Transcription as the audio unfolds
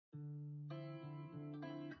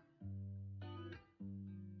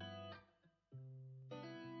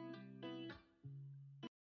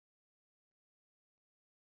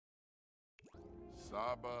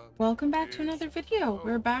Welcome back to another video.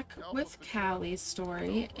 We're back with Kallie's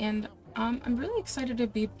story, and I'm really excited to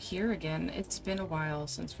be here again. It's been a while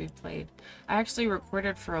since we've played. I actually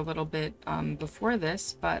recorded for a little bit before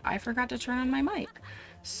this, but I forgot to turn on my mic.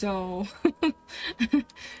 So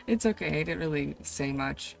it's okay, I didn't really say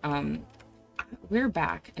much. We're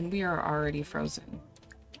back and we are already frozen.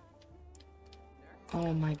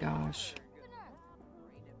 Oh my gosh.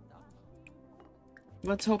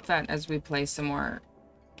 Let's hope that as we play some more,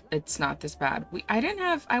 it's not this bad.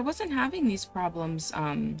 I wasn't having these problems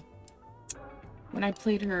when I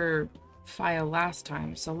played her file last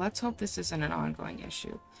time, so let's hope this isn't an ongoing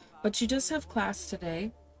issue. But she does have class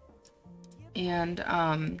today, and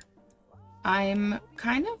I'm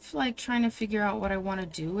kind of like trying to figure out what I want to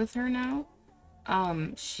do with her now.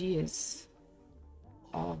 She is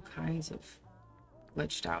all kinds of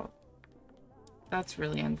glitched out. That's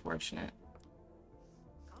really unfortunate.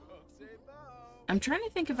 I'm trying to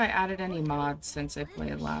think if I added any mods since I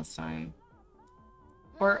played last time.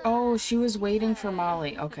 Or, oh, she was waiting for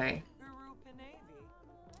Molly. Okay.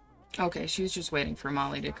 Okay, she was just waiting for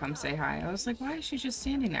Molly to come say hi. I was like, why is she just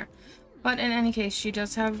standing there? But in any case, she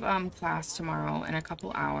does have class tomorrow in a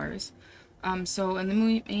couple hours. So in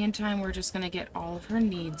the meantime, we're just going to get all of her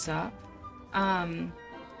needs up. I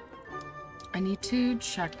need to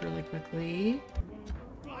check really quickly.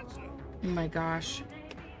 Oh my gosh.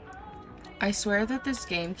 I swear that this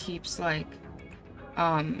game keeps, like,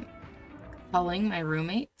 culling my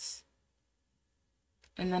roommates.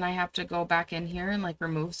 And then I have to go back in here and, like,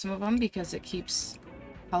 remove some of them because it keeps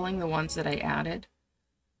culling the ones that I added.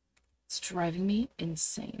 It's driving me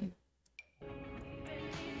insane.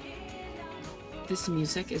 This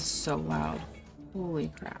music is so loud.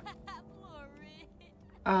 Holy crap.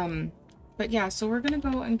 But yeah, so we're gonna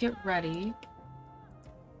go and get ready.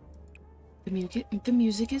 The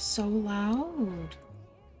music is so loud.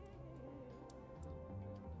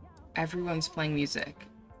 Everyone's playing music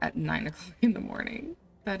at 9 o'clock in the morning.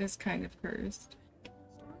 That is kind of cursed.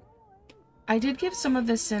 I did give some of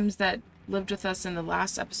the Sims that lived with us in the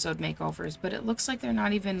last episode makeovers, but it looks like they're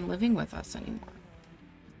not even living with us anymore.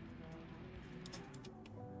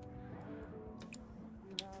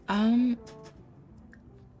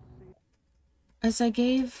 As I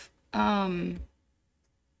gave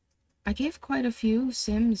quite a few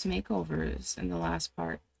Sims makeovers in the last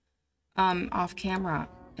part, off camera,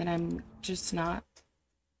 and I'm just not...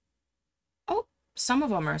 Oh, some of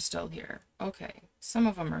them are still here. Okay, some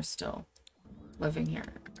of them are still living here.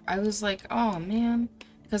 I was like, oh man,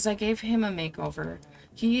 because I gave him a makeover.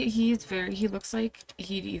 He looks like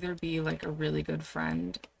he'd either be like a really good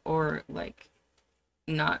friend or like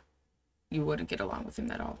not, you wouldn't get along with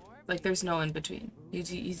him at all. Like, there's no in between.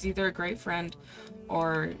 He's either a great friend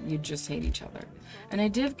or you just hate each other. And I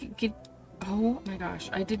did get... Oh my gosh.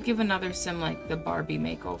 I did give another Sim, like, the Barbie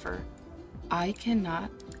makeover. I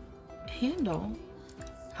cannot handle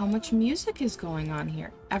how much music is going on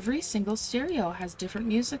here. Every single stereo has different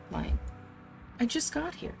music playing. I just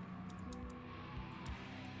got here.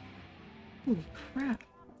 Holy crap.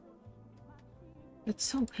 It's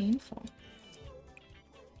so painful.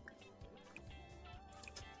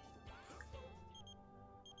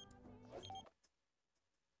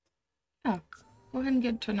 Oh, go ahead and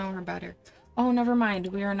get to know her better. Oh, never mind.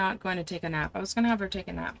 We are not going to take a nap. I was going to have her take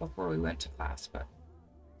a nap before we went to class, but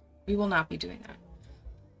we will not be doing that.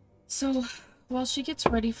 So, while she gets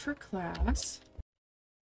ready for class...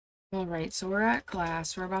 Alright, so we're at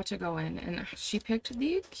class. We're about to go in, and she picked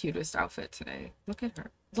the cutest outfit today. Look at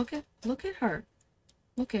her. Look at her.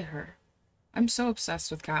 Look at her. I'm so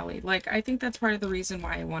obsessed with Kallie. Like, I think that's part of the reason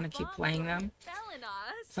why I want to keep playing them.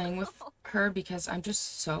 Playing with her, because I'm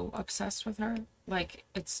just so obsessed with her. Like,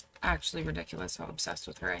 it's actually ridiculous how obsessed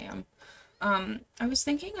with her I am. I was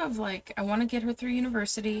thinking of, like, I want to get her through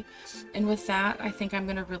university, and with that, I think I'm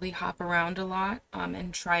going to really hop around a lot,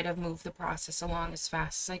 and try to move the process along as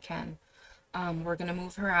fast as I can. We're going to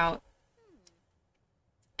move her out,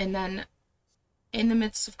 and then in the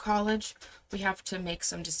midst of college, we have to make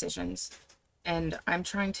some decisions, and I'm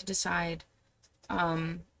trying to decide,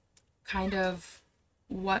 kind of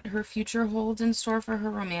what her future holds in store for her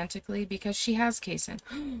romantically, because she has Kason.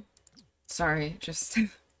 Sorry, just...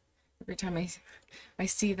 Every time I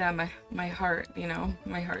see them, my heart, you know,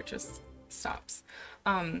 my heart just stops.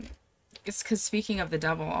 It's because, speaking of the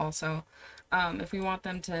devil also, if we want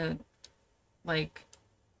them to, like,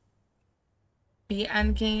 be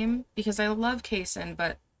endgame, because I love Kason,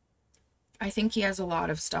 but I think he has a lot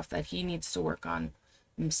of stuff that he needs to work on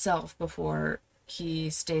himself before he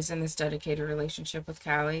stays in this dedicated relationship with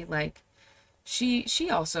Kallie. Like, she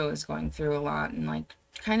also is going through a lot and, like,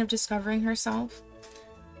 kind of discovering herself.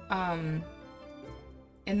 And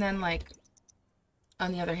then, like,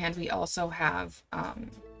 on the other hand, we also have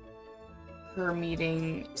her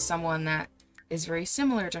meeting someone that is very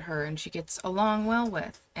similar to her and she gets along well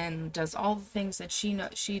with and does all the things that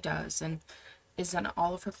she does and is in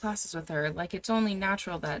all of her classes with her. Like, it's only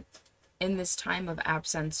natural that in this time of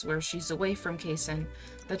absence where she's away from Kason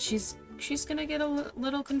that she's gonna get a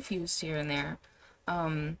little confused here and there.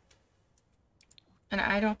 And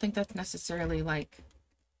I don't think that's necessarily, like,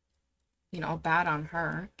 you know, bad on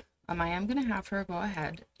her. I am gonna have her go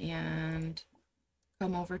ahead and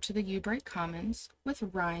come over to the Ubright Commons with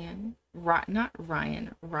Ryan. Not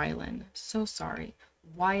Ryan, Rylan. So sorry.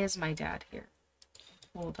 Why is my dad here?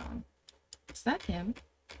 Hold on. Is that him?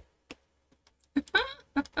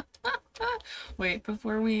 Wait,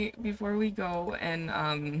 before we go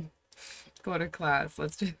and go to class,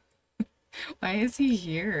 let's just why is he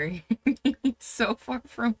here? He's so far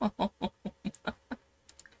from home.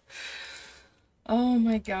 Oh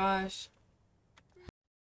my gosh.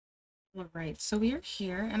 All right, so we are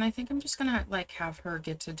here, and I think I'm just gonna like have her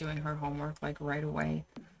get to doing her homework like right away.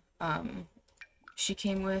 She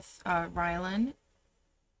came with Rylan,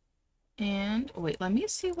 and wait, let me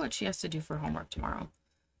see what she has to do for homework tomorrow.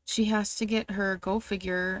 She has to get her Go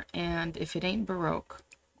Figure, and if it ain't Baroque.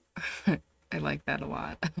 I like that a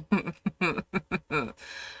lot.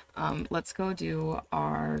 Let's go do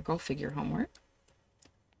our Go Figure homework.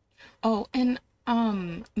 Oh, and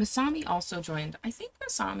Masami also joined. I think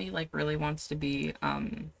Masami like really wants to be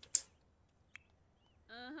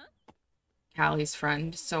Callie's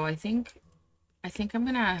friend, so I think I'm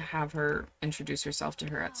gonna have her introduce herself to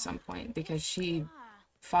her at some point because she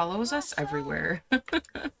follows us everywhere.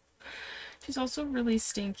 She's also really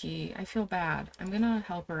stinky. I feel bad. I'm gonna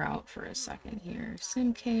help her out for a second here.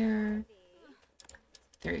 Sim care.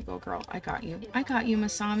 There you go, girl. I got you. I got you,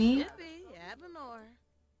 Masami.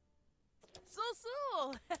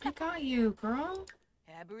 I got you, girl.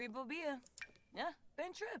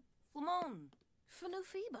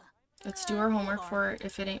 Let's do our homework for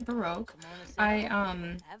If It Ain't Baroque.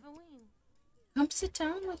 Come sit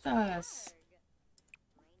down with us.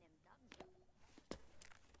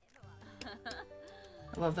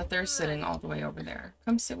 I love that they're sitting all the way over there.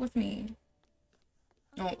 Come sit with me.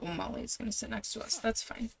 Oh, Molly's gonna sit next to us. That's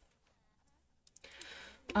fine.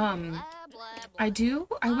 I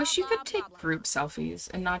wish you could take group selfies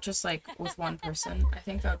and not just like with one person. I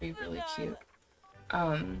think that would be really cute.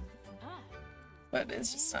 But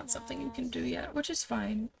it's just not something you can do yet, which is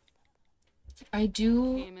fine. I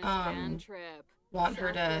do want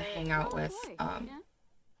her to hang out with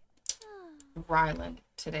Rylan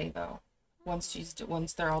today though. Once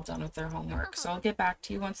they're all done with their homework. So I'll get back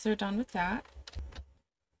to you once they're done with that.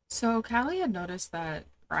 So Callie had noticed that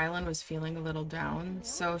Rylan was feeling a little down,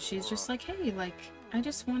 so she's just like, hey, like, I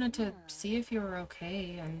just wanted to see if you were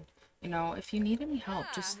okay, and, you know, if you need any help,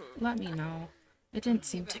 just let me know. It didn't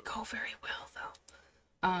seem to go very well, though.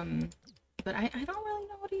 But I don't really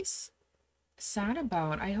know what he's sad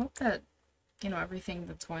about. I hope that, you know, everything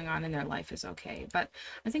that's going on in their life is okay. But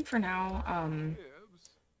I think for now,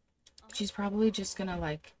 she's probably just gonna,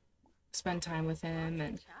 like, spend time with him,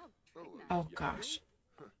 and, oh, gosh.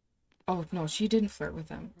 Oh, no, she didn't flirt with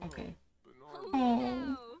him. Okay.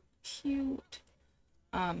 Oh, cute.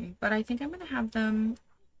 But I think I'm gonna have them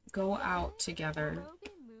go out together.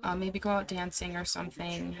 Maybe go out dancing or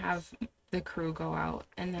something, have the crew go out,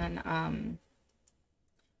 and then, I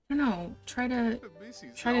don't know, try to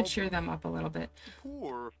cheer them up a little bit.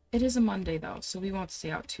 It is a Monday, though, so we won't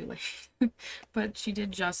stay out too late. But she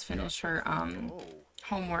did just finish her,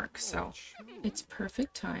 homework, so it's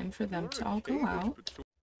perfect time for them to all go out.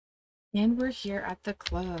 And we're here at the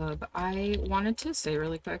club. I wanted to say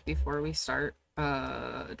really quick before we start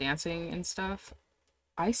dancing and stuff.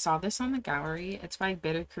 I saw this on the gallery. It's by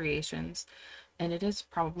Bitter Creations, and it is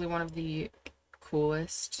probably one of the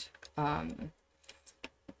coolest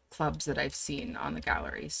clubs that I've seen on the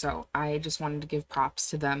gallery. So I just wanted to give props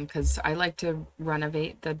to them because I like to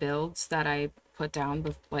renovate the builds that I put down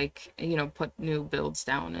with, like, you know, put new builds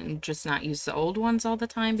down and just not use the old ones all the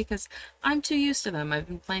time because I'm too used to them. I've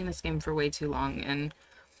been playing this game for way too long and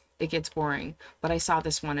it gets boring. But I saw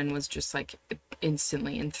this one and was just like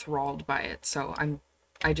instantly enthralled by it. So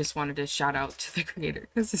I just wanted to shout out to the creator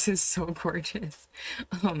because this is so gorgeous.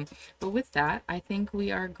 But with that, I think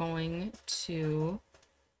we are going to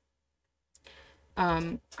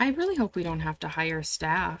I really hope we don't have to hire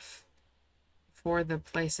staff for the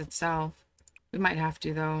place itself. We might have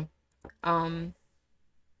to, though. But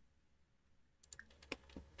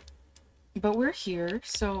we're here,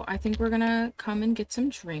 so I think we're gonna come and get some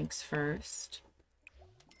drinks first.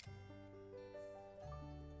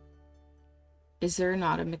 Is there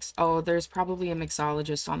not a mix? Oh, there's probably a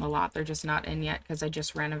mixologist on the lot. They're just not in yet because I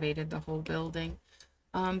just renovated the whole building.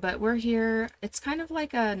 But we're here. It's kind of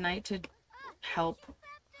like a night to help.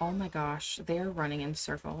 Oh my gosh, they're running in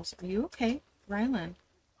circles. Are you okay, Rylan?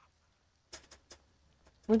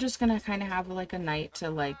 We're just gonna kind of have like a night to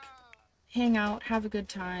like hang out, have a good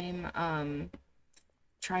time,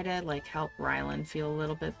 try to like help Rylan feel a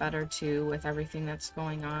little bit better too with everything that's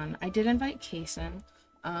going on. I did invite Kason,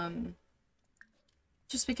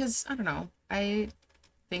 just because, I don't know, I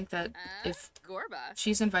think that if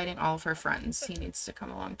she's inviting all of her friends, he needs to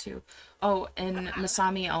come along too. Oh, and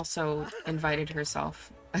Masami also invited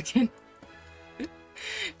herself again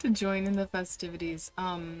to join in the festivities.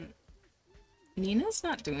 Nina's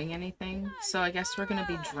not doing anything, so I guess we're gonna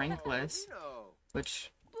be drinkless, which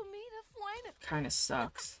kind of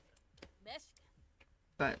sucks.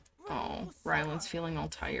 But, oh, Rylan's feeling all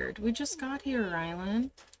tired. We just got here,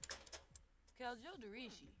 Rylan.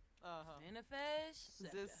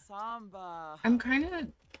 I'm kind of...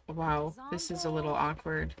 Wow, this is a little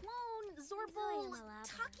awkward.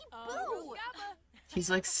 He's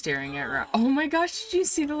like staring at Rylan. Oh my gosh, did you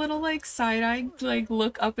see the little like side-eye like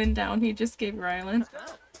look up and down he just gave Rylan?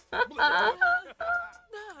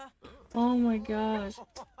 Oh my gosh.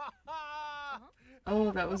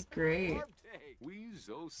 Oh, that was great.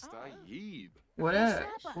 What a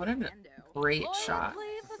great shot.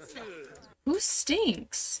 Who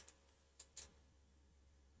stinks?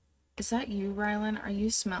 Is that you, Rylan? Are you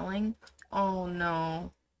smelling? Oh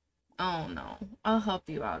no. Oh no. I'll help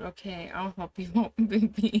you out, okay? I'll help you out,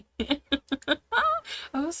 baby.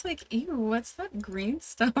 I was like, ew, what's that green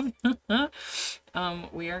stuff?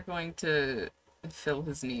 We are going to fill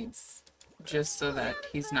his needs just so that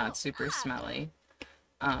he's not super smelly.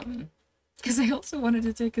 Because I also wanted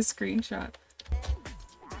to take a screenshot.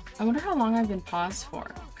 I wonder how long I've been paused for.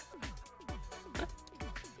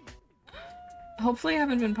 Hopefully I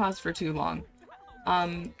haven't been paused for too long.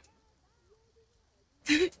 I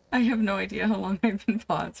have no idea how long I've been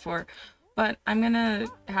paused for, but I'm gonna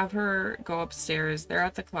have her go upstairs. They're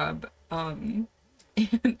at the club, and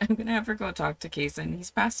I'm gonna have her go talk to Kason. He's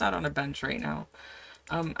passed out on a bench right now.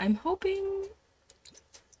 I'm hoping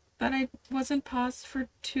that I wasn't paused for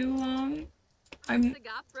too long. I'm not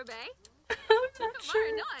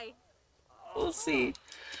sure. We'll see.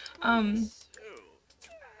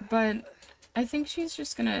 But I think she's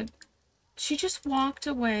just gonna... She just walked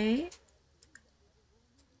away.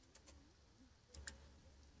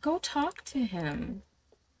 Go talk to him.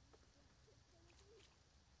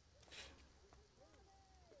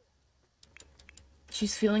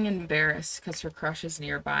 She's feeling embarrassed because her crush is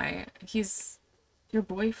nearby. He's your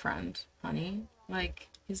boyfriend, honey. Like,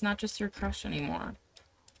 he's not just your crush anymore.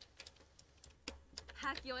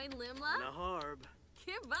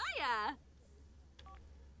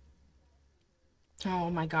 Oh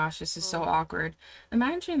my gosh, this is so awkward.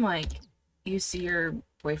 Imagine, like, you see your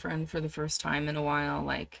boyfriend for the first time in a while,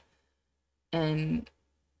 like, and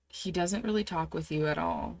he doesn't really talk with you at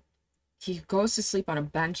all. He goes to sleep on a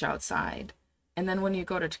bench outside, and then when you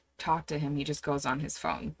go to talk to him, he just goes on his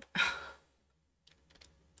phone.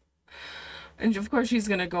 And of course she's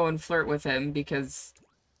gonna go and flirt with him because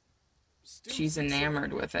she's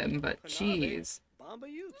enamored with him, but jeez.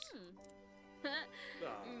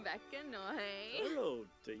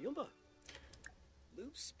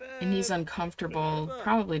 And he's uncomfortable,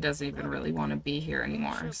 probably doesn't even really want to be here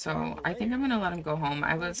anymore. So I think I'm going to let him go home.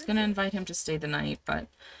 I was going to invite him to stay the night, but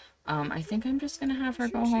I think I'm just going to have her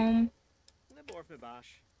go home.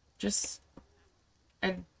 Just...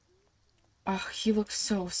 Oh, he looks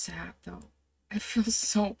so sad, though. I feel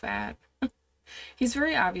so bad. He's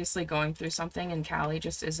very obviously going through something, and Kallie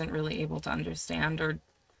just isn't really able to understand or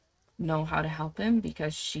know how to help him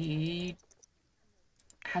because she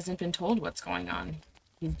hasn't been told what's going on.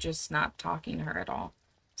 He's just not talking to her at all.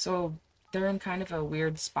 So they're in kind of a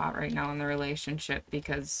weird spot right now in the relationship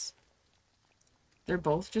because they're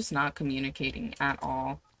both just not communicating at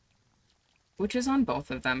all. Which is on both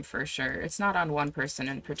of them for sure. It's not on one person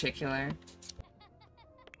in particular.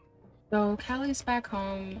 So Kallie's back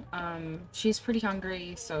home. She's pretty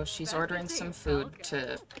hungry, so she's ordering some food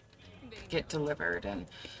to get delivered. And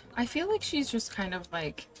I feel like she's just kind of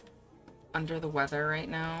like under the weather right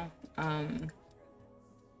now.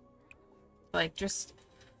 Like just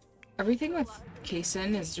everything with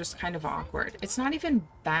Kason is just kind of awkward. It's not even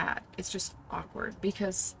bad. It's just awkward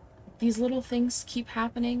because these little things keep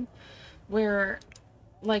happening where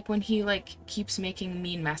like when he like keeps making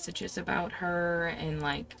mean messages about her and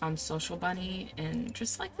like on Social Bunny and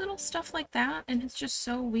just like little stuff like that, and it's just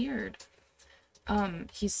so weird.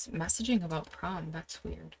 He's messaging about prom. That's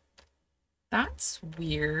weird. That's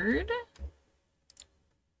weird.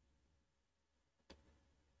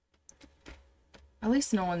 At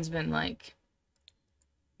least no one's been, like,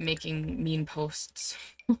 making mean posts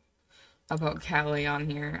about Kallie on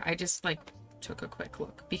here. I just, like, took a quick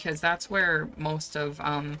look because that's where most of,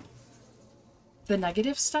 the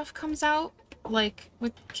negative stuff comes out, like,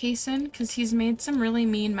 with Kason, because he's made some really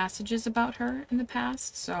mean messages about her in the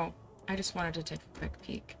past, so I just wanted to take a quick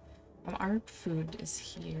peek. Our food is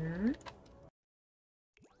here.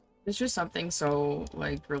 There's just something so,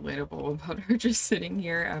 like, relatable about her just sitting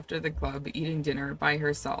here after the club, eating dinner by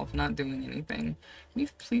herself, not doing anything. Can you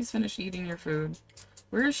please finish eating your food?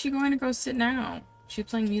 Where is she going to go sit now? She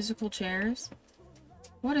playing musical chairs?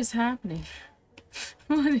 What is happening?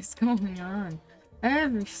 What is going on?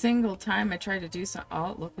 Every single time I try to do something...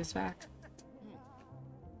 Oh, look who's back.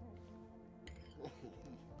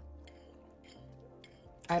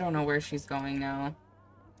 I don't know where she's going now.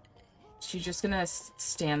 She's just gonna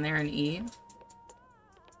stand there and eat.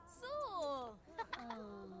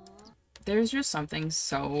 There's just something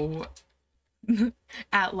so...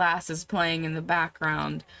 Atlas is playing in the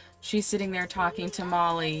background. She's sitting there talking to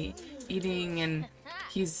Molly, eating, and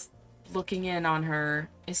he's looking in on her.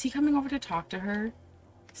 Is he coming over to talk to her?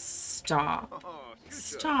 Stop.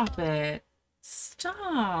 Stop it.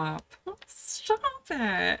 Stop. Stop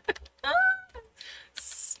it.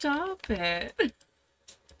 Stop it.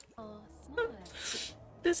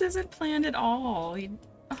 This isn't planned at all.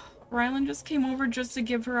 Rylan just came over just to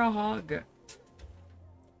give her a hug.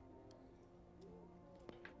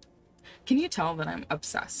 Can you tell that I'm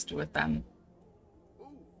obsessed with them?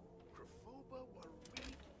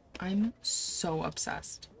 I'm so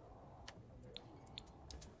obsessed.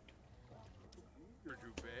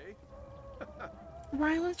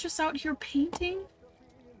 Rylan's just out here painting?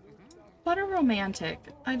 What a romantic.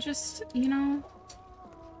 I just, you know...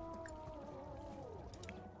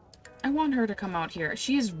 I want her to come out here.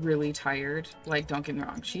 She is really tired. Like, don't get me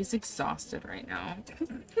wrong. She's exhausted right now.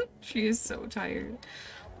 She is so tired.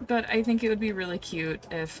 But I think it would be really cute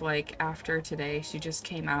if, like, after today, she just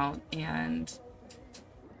came out and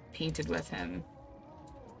painted with him.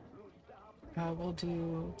 We'll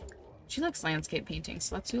do... She likes landscape painting,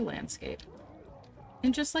 so let's do landscape.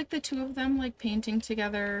 And just, like, the two of them, like, painting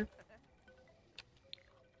together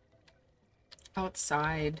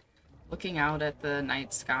outside, looking out at the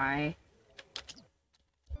night sky.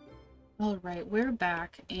 Alright, we're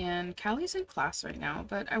back, and Callie's in class right now,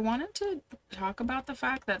 but I wanted to talk about the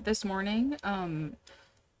fact that this morning,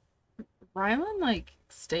 Rylan, like,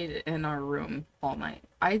 stayed in our room all night.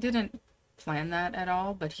 I didn't plan that at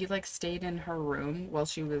all, but he, like, stayed in her room while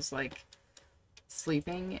she was, like,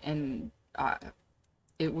 sleeping, and,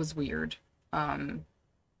 it was weird.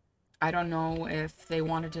 I don't know if they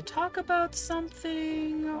wanted to talk about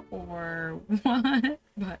something or what,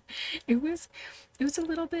 but it was a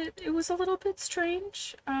little bit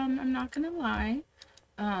strange. I'm not gonna lie.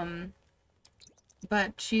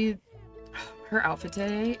 But her outfit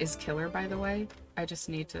today is killer, by the way. I just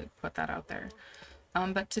need to put that out there.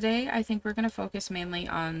 But today I think we're gonna focus mainly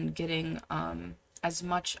on getting as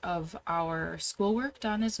much of our schoolwork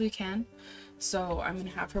done as we can. So I'm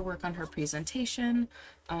gonna have her work on her presentation,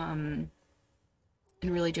 and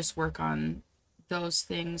really just work on those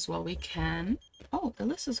things while we can. Oh,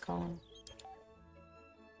 Alyssa's calling.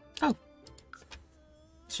 Oh,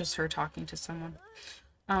 it's just her talking to someone.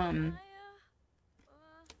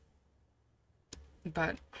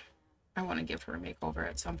 But I want to give her a makeover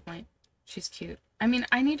at some point. She's cute. I mean,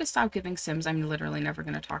 I need to stop giving Sims I'm literally never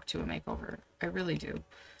going to talk to a makeover. I really do.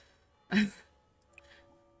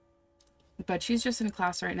 But she's just in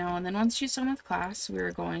class right now, and then once she's done with class,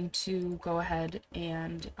 we're going to go ahead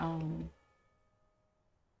and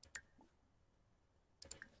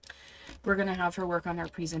we're going to have her work on her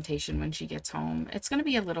presentation when she gets home. It's going to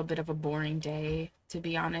be a little bit of a boring day, to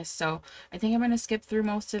be honest, so I think I'm going to skip through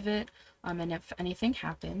most of it, and if anything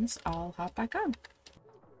happens, I'll hop back on.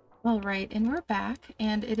 Alright, and we're back,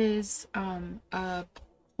 and it is a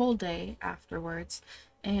whole day afterwards.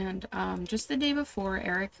 And just the day before,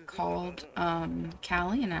 Eric called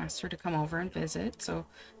Kallie and asked her to come over and visit. So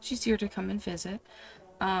she's here to come and visit.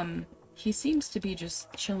 He seems to be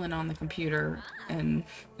just chilling on the computer, and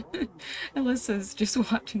Alyssa's just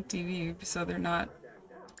watching TV, so they're not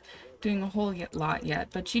doing a whole lot yet.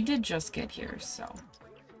 But she did just get here, so...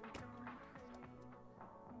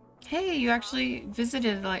 Hey, you actually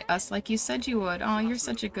visited us like you said you would. Oh, you're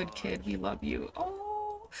such a good kid. We love you.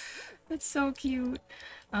 Oh, that's so cute.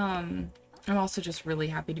 I'm also just really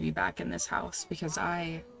happy to be back in this house because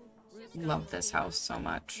I love this house so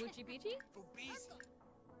much.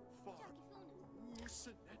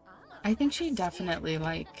 I think she definitely,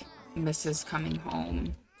 like, misses coming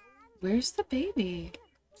home. Where's the baby?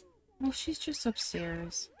 Oh, she's just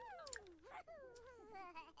upstairs.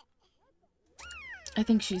 I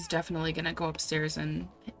think she's definitely gonna go upstairs and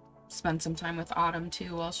spend some time with Autumn,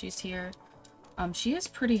 too, while she's here. She is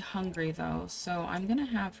pretty hungry, though, so I'm gonna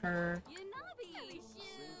have her...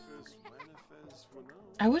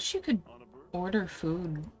 I wish you could order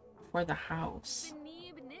food for the house.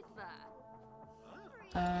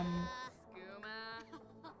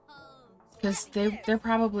 Because they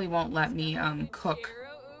probably won't let me, cook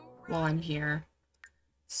while I'm here.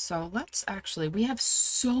 So let's actually... We have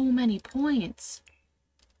so many points!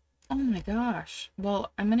 Oh my gosh.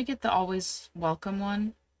 Well, I'm gonna get the always welcome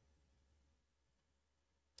one.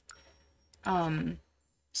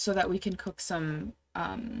 So that we can cook some,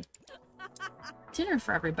 dinner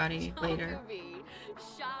for everybody later.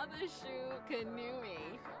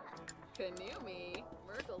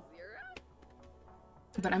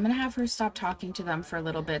 But I'm gonna have her stop talking to them for a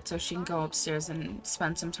little bit so she can go upstairs and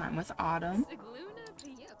spend some time with Autumn.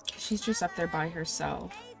 She's just up there by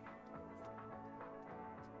herself.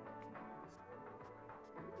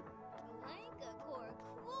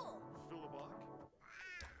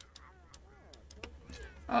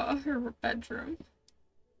 Oh, her bedroom.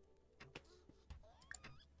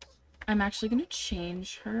 I'm actually gonna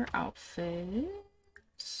change her outfit.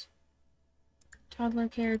 Toddler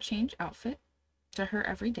care, change outfit to her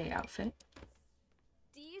everyday outfit.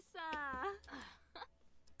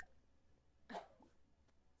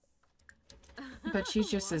 But she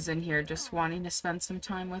just is in here just wanting to spend some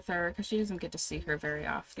time with her because she doesn't get to see her very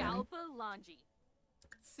often. Look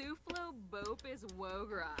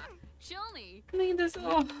at this.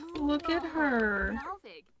 Oh, look at her.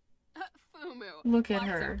 Look at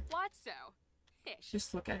her.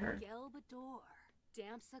 Just look at her.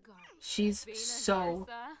 She's so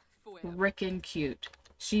frickin' cute.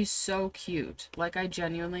 She's so cute. Like, I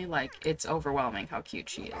genuinely, like, it's overwhelming how cute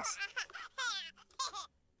she is.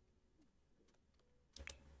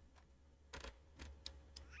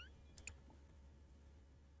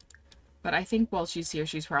 But I think while she's here,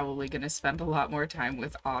 she's probably going to spend a lot more time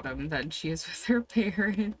with Autumn than she is with her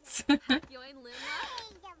parents.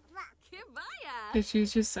 Because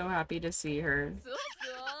she's just so happy to see her.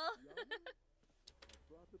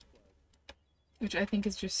 Which I think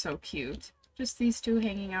is just so cute. Just these two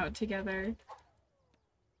hanging out together.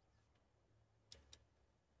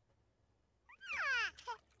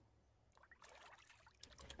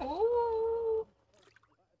 Oh!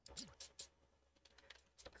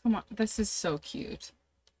 Come on, this is so cute.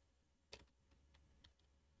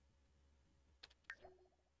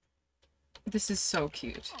 This is so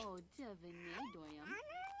cute.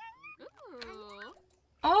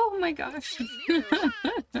 Oh my gosh.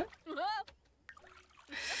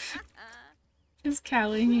 Is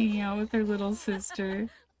Kallie hanging out with her little sister?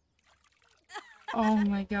 Oh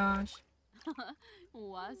my gosh.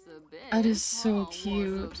 That is so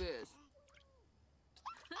cute.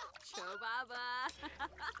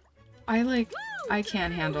 I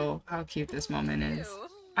can't handle how cute this moment is.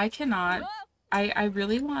 I cannot. I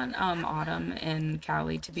really want Autumn and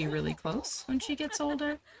Kallie to be really close when she gets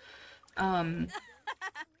older.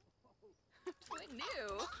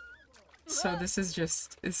 So this is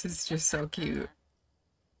just so cute.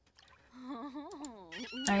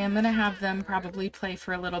 I am gonna have them probably play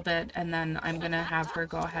for a little bit, and then I'm gonna have her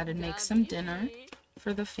go ahead and make some dinner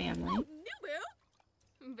for the family.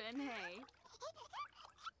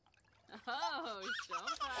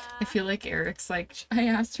 I feel like Eric's like, I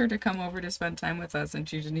asked her to come over to spend time with us, and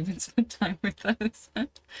she didn't even spend time with us.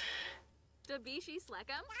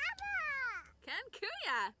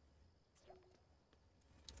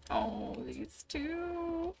 Oh, these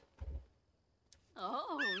two.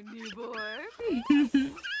 Oh,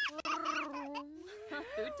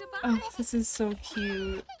 oh, this is so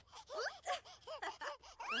cute.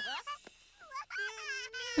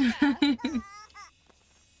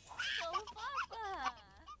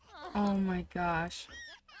 Oh my gosh.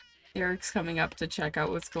 Eric's coming up to check out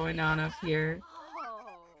what's going on up here.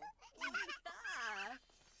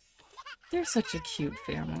 They're such a cute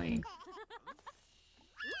family.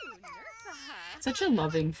 Such a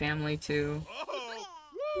loving family, too.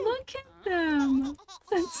 Look at them!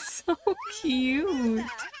 That's so cute!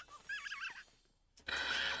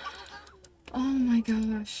 Oh my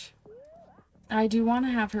gosh. I do want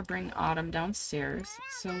to have her bring Autumn downstairs,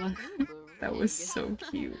 so that was so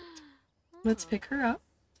cute. Let's pick her up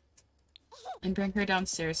and bring her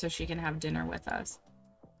downstairs so she can have dinner with us.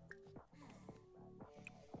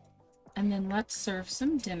 And then let's serve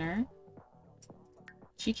some dinner.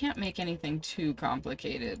 She can't make anything too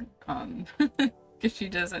complicated, because she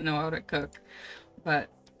doesn't know how to cook. But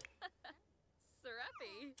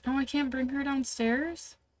oh, I can't bring her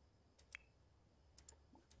downstairs?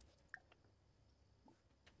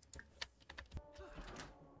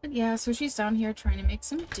 But yeah, so she's down here trying to make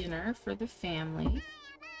some dinner for the family.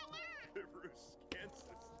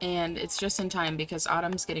 And it's just in time because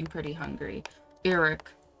Autumn's getting pretty hungry.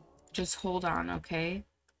 Eric, just hold on, okay?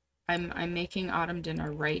 I'm making Autumn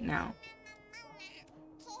dinner right now.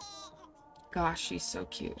 Gosh, she's so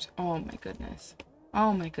cute. Oh my goodness.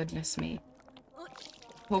 Oh my goodness me.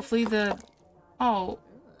 Hopefully oh,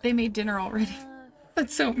 they made dinner already.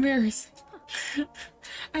 That's so embarrassing.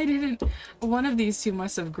 I didn't... One of these two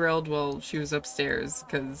must have grilled while she was upstairs,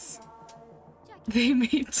 because they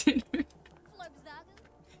made dinner.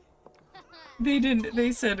 They didn't...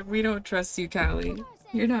 They said, we don't trust you, Kallie.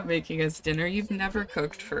 You're not making us dinner. You've never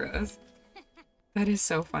cooked for us. That is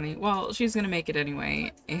so funny. Well, she's gonna make it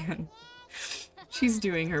anyway, and she's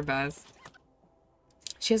doing her best.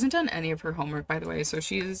 She hasn't done any of her homework, by the way, so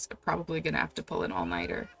she's probably gonna have to pull an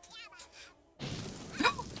all-nighter.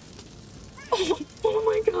 Oh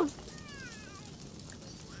my god.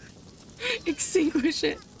 Extinguish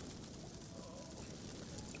it.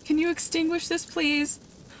 Can you extinguish this, please?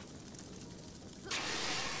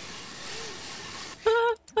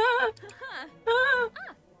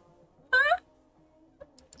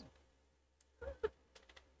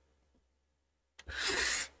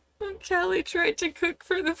 Kallie tried to cook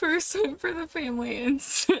for the first time for the family and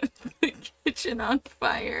set the kitchen on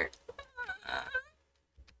fire.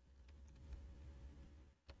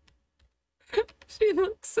 She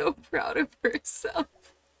looks so proud of herself.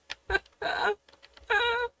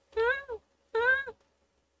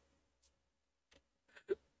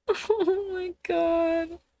 Oh my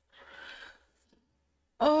god.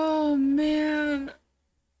 Oh man.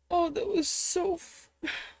 Oh, that was so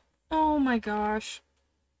oh my gosh.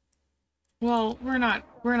 Well, we're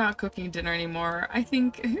not cooking dinner anymore. I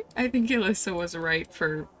think Alyssa was right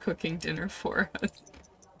for cooking dinner for us.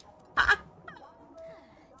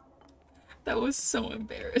 That was so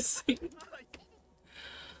embarrassing.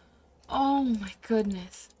 Oh my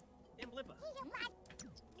goodness.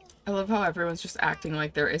 I love how everyone's just acting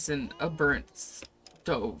like there isn't a burnt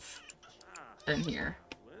stove in here.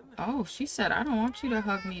 Oh, she said, I don't want you to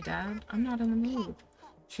hug me, Dad. I'm not in the mood.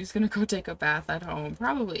 She's gonna go take a bath at home.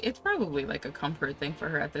 It's probably like a comfort thing for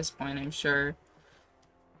her at this point, I'm sure.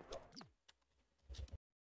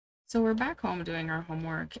 So we're back home doing our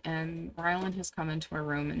homework, and Rylan has come into our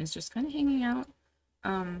room and is just kind of hanging out.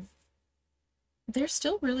 They're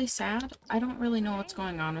still really sad. I don't really know what's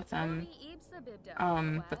going on with them.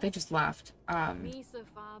 But they just left.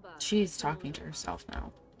 She's talking to herself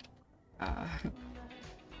now.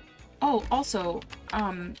 Oh, also,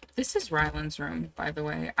 this is Rylan's room, by the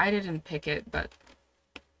way. I didn't pick it, but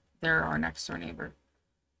they're our next door neighbor.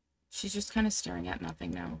 She's just kind of staring at nothing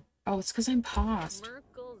now. Oh, it's because I'm paused.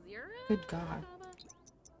 Good God.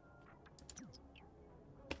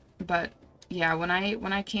 But yeah, when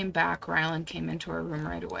I came back, Rylan came into our room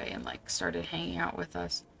right away and like started hanging out with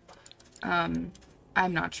us. I'm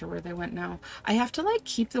not sure where they went now. I have to like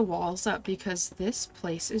keep the walls up because this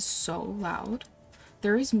place is so loud.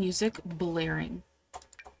 There is music blaring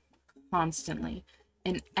constantly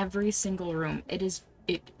in every single room. It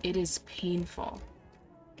is painful.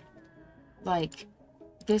 Like,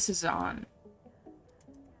 this is on.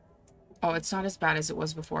 Oh, it's not as bad as it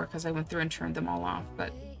was before because I went through and turned them all off,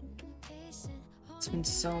 but it's been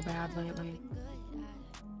so bad lately.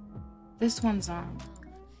 This one's on.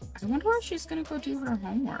 I wonder where she's gonna go do her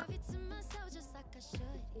homework.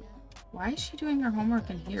 Why is she doing her homework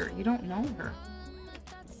in here? You don't know her.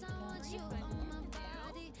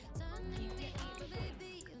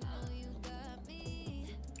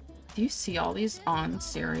 Do you see all these on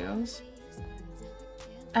stereos?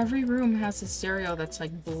 Every room has a stereo that's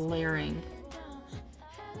like blaring.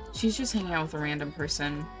 She's just hanging out with a random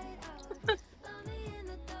person.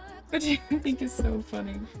 Which I think is so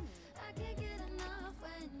funny.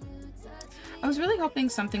 I was really hoping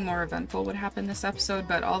something more eventful would happen this episode,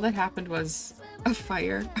 but all that happened was a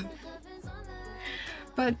fire.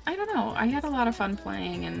 But I don't know. I had a lot of fun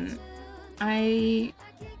playing, and I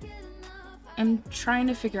am trying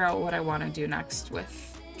to figure out what I want to do next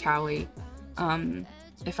with Kallie.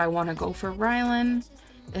 If I want to go for Rylan,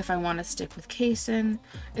 if I want to stick with Kaysen.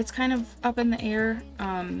 It's kind of up in the air.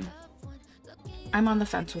 I'm on the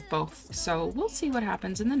fence with both, so we'll see what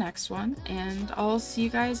happens in the next one, and I'll see you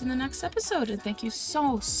guys in the next episode, and thank you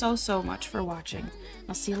so much for watching.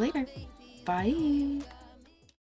 I'll see you later. Bye!